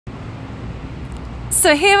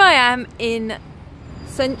So here I am in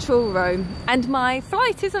central Rome and my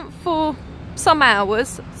flight isn't for some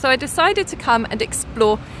hours, so I decided to come and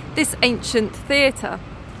explore this ancient theatre.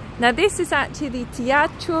 Now this is actually the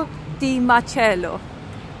Teatro di Marcello,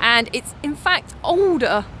 and it's in fact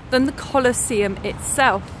older than the Colosseum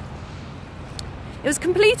itself. It was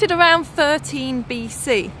completed around 13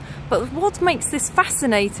 BC, but what makes this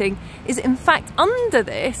fascinating is in fact under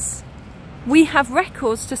this we have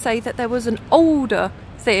records to say that there was an older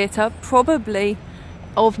theatre, probably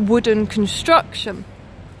of wooden construction.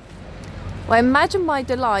 Well, imagine my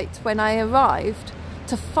delight when I arrived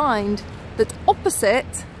to find that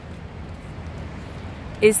opposite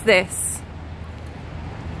is this,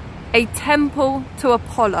 a temple to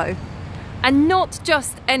Apollo. And not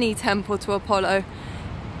just any temple to Apollo,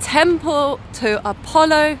 temple to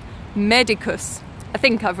Apollo Medicus. I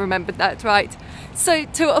think I've remembered that right. So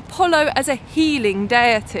to Apollo as a healing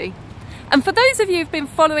deity. And for those of you who've been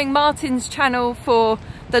following Martin's channel for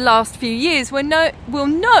the last few years will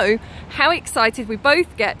know how excited we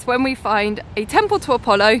both get when we find a temple to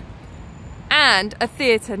Apollo and a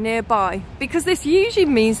theatre nearby, because this usually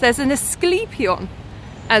means there's an Asclepion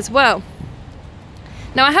as well.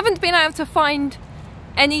 Now I haven't been able to find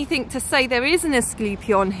anything to say there is an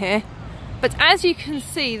Asclepion here, but as you can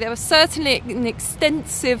see there are certainly an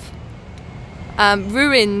extensive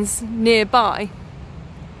ruins nearby.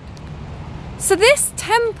 So this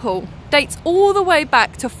temple dates all the way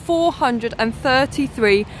back to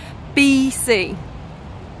 433 BC,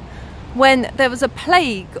 when there was a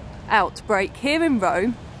plague outbreak here in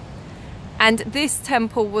Rome, and this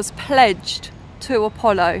temple was pledged to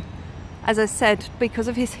Apollo, as I said, because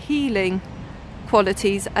of his healing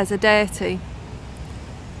qualities as a deity.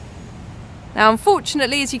 Now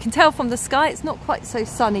unfortunately, as you can tell from the sky, it's not quite so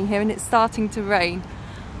sunny here and it's starting to rain,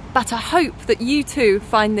 but I hope that you too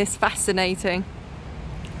find this fascinating.